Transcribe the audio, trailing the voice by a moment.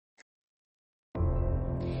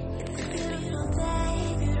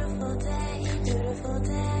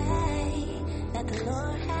wonderful day that the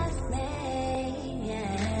Lord has made,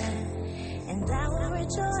 yeah. And I will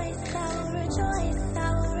rejoice, I will rejoice,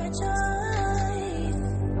 I will rejoice,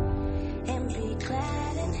 and be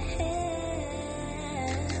glad in Him.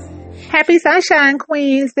 Happy Sunshine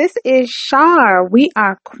Queens. This is Shar. We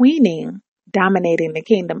are queening, dominating the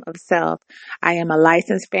kingdom of self. I am a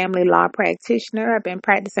licensed family law practitioner. I've been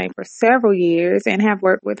practicing for several years and have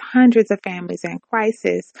worked with hundreds of families in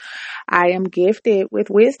crisis. I am gifted with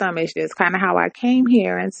wisdom. It's just kind of how I came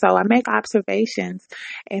here. And so I make observations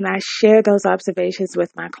and I share those observations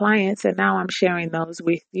with my clients. And now I'm sharing those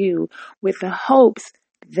with you with the hopes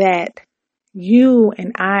that you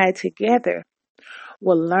and I together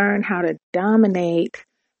will learn how to dominate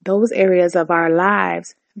those areas of our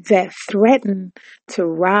lives that threaten to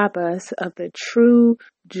rob us of the true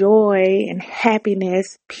joy and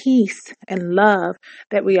happiness, peace and love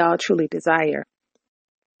that we all truly desire.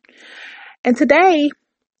 And today,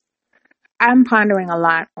 I'm pondering a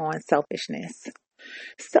lot on selfishness.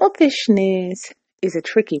 Selfishness is a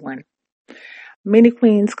tricky one. Many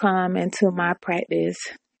queens come into my practice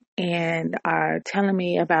and are telling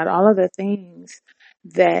me about all of the things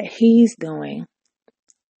that he's doing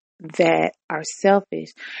that are selfish.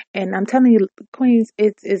 And I'm telling you, queens,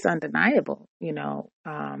 it's undeniable,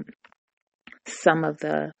 some of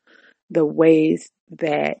the ways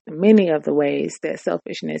that many of the ways that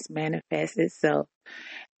selfishness manifests itself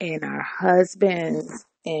in our husbands,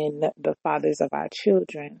 in the fathers of our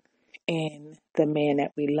children, in the men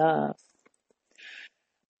that we love.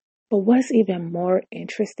 But what's even more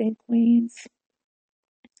interesting, queens,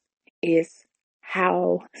 is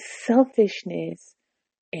how selfishness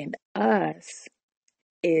in us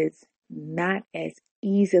is not as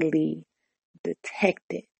easily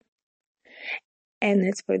detected. And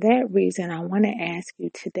it's for that reason I want to ask you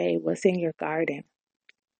today, what's in your garden?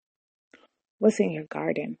 What's in your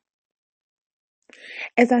garden?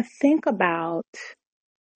 As I think about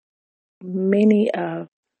many of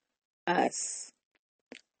us,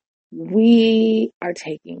 we are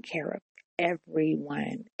taking care of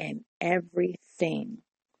everyone and everything.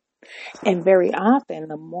 And very often,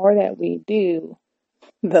 the more that we do,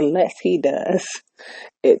 the less he does.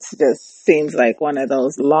 It just seems like one of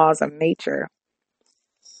those laws of nature.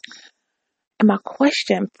 And my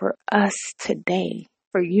question for us today,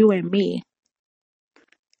 for you and me,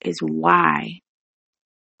 is why?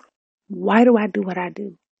 Why do I do what I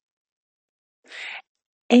do?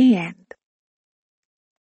 And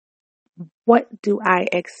what do I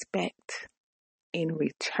expect in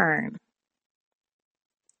return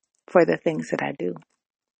for the things that I do?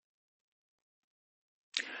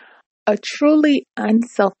 A truly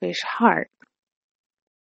unselfish heart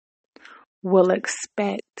will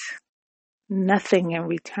expect nothing in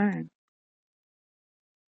return.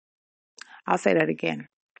 I'll say that again.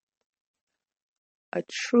 A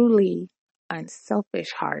truly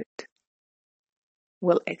unselfish heart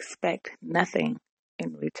will expect nothing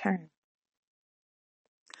in return.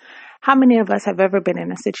 How many of us have ever been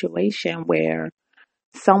in a situation where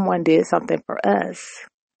someone did something for us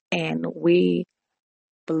and we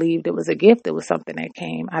believed it was a gift, it was something that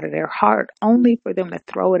came out of their heart, only for them to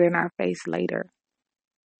throw it in our face later?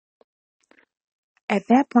 At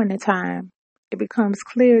that point in time, it becomes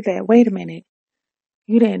clear that, wait a minute,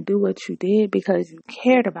 you didn't do what you did because you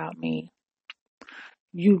cared about me.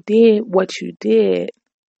 You did what you did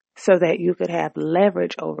so that you could have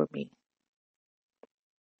leverage over me.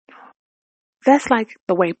 That's like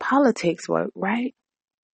the way politics work, right?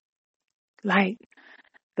 Like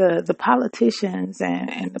the politicians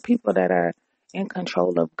and the people that are in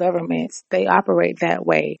control of governments, they operate that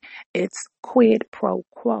way. It's quid pro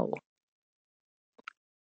quo.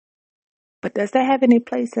 But does that have any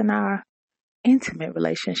place in our intimate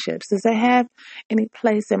relationships? Does that have any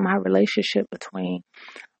place in my relationship between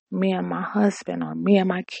me and my husband, or me and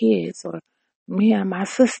my kids, or me and my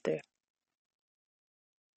sister?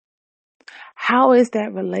 How is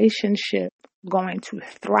that relationship going to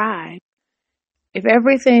thrive if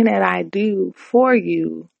everything that I do for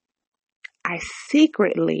you, I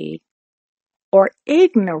secretly or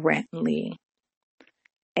ignorantly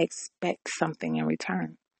expect something in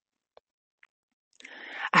return?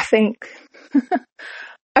 I think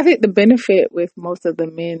I think the benefit with most of the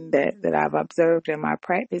men that I've observed in my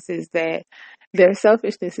practice is that their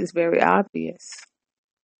selfishness is very obvious.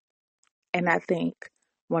 And I think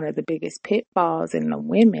one of the biggest pitfalls in the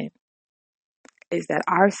women is that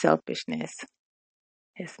our selfishness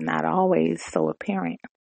is not always so apparent.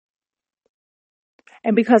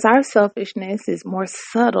 And because our selfishness is more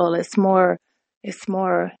subtle, it's more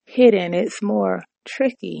hidden, it's more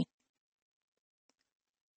tricky,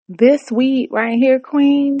 This weed right here,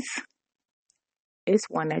 Queens, it's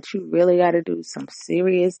one that you really got to do some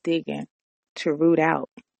serious digging to root out.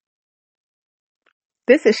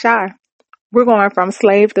 This is Shar. We're going from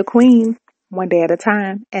slave to queen, one day at a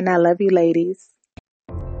time. And I love you, ladies.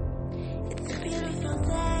 It's a beautiful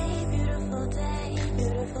day, beautiful day,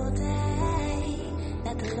 beautiful day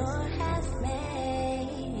that the Lord has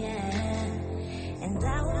made, yeah. And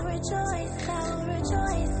I will rejoice, I will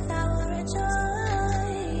rejoice, I will rejoice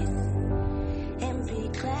and be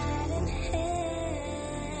glad in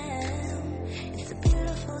Him. It's a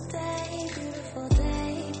beautiful day, beautiful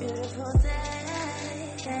day, beautiful day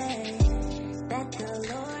that the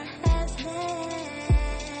Lord